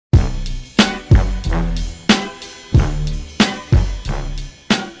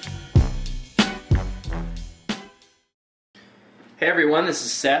Hey everyone, this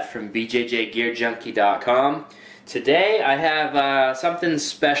is Seth from bjjgearjunkie.com. Today I have something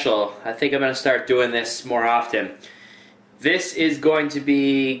special. I think I'm going to start doing this more often. This is going to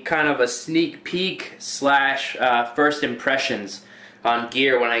be kind of a sneak peek slash first impressions on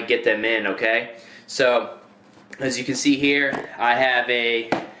gear when I get them in, okay? So, as you can see here, I have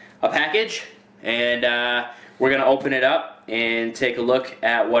a package, and we're going to open it up and take a look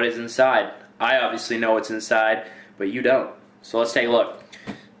at what is inside. I obviously know what's inside, but you don't. So let's take a look.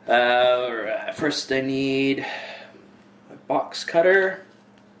 First I need a box cutter.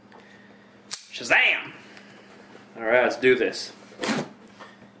 Shazam! Alright, let's do this.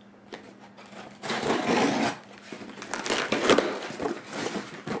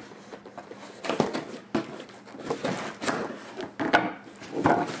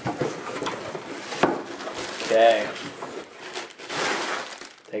 Okay.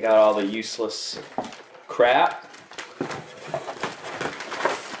 Take out all the useless crap.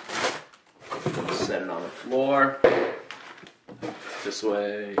 Set it on the floor. This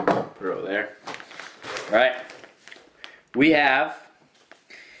way. Put it over there. Alright. We have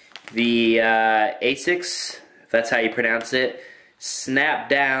the Asics, if that's how you pronounce it, snap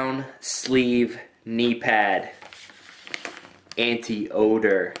down sleeve knee pad.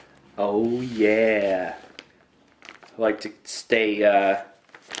 Anti-odor. Oh yeah. I like to stay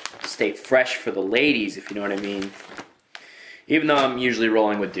fresh for the ladies, if you know what I mean. Even though I'm usually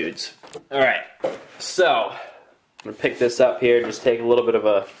rolling with dudes. Alright, so I'm going to pick this up here, just take a little bit of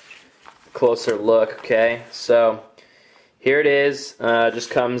a closer look, okay? So here it is, just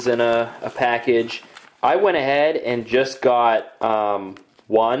comes in a package. I went ahead and just got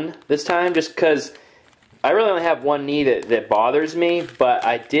one this time, just because I really only have one knee that bothers me, but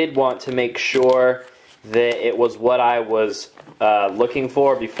I did want to make sure that it was what I was looking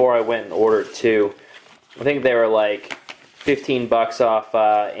for before I went and ordered two. I think they were like 15 bucks off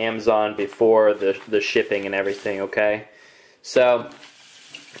Amazon before the shipping and everything, okay? So,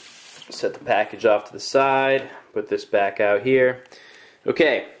 set the package off to the side, put this back out here.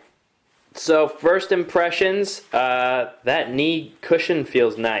 Okay, so first impressions, that knee cushion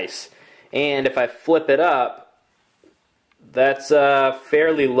feels nice. And if I flip it up, that's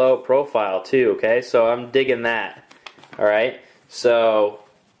fairly low profile too, okay? So I'm digging that, alright? So,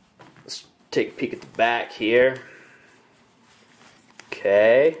 let's take a peek at the back here.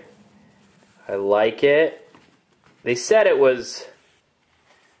 Okay, I like it. They said it was,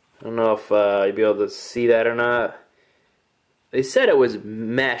 I don't know if you'll be able to see that or not. They said it was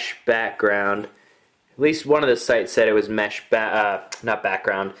mesh background. At least one of the sites said it was mesh, not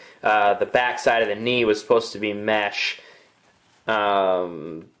background. The back side of the knee was supposed to be mesh.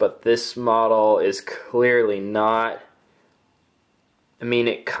 But this model is clearly not. I mean,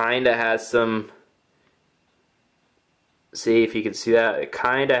 it kind of has some, see if you can see that, it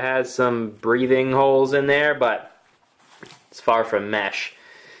kind of has some breathing holes in there, but it's far from mesh.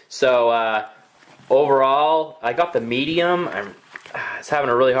 So overall, I got the medium. I was having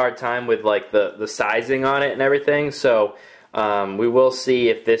a really hard time with like the sizing on it and everything, so we will see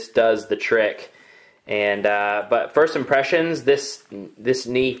if this does the trick. And but first impressions, this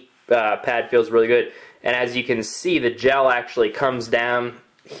knee pad feels really good. And as you can see, the gel actually comes down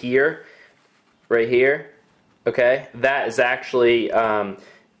here, right here. Okay, that is actually the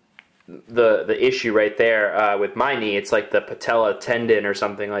issue right there with my knee. It's like the patella tendon or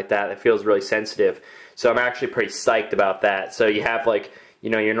something like that. It feels really sensitive. So I'm actually pretty psyched about that. So you have like,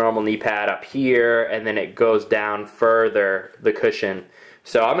 you know, your normal knee pad up here, and then it goes down further, the cushion.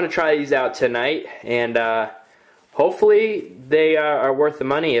 So I'm going to try these out tonight, and hopefully they are worth the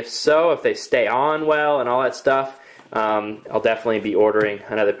money. If so, if they stay on well and all that stuff, I'll definitely be ordering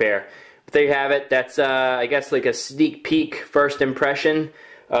another pair. But there you have it. That's, I guess, like a sneak peek first impression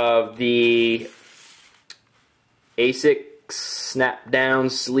of the Asics snap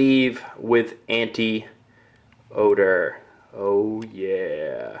down sleeve with anti-odor. Oh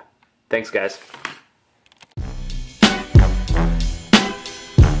yeah. Thanks, guys.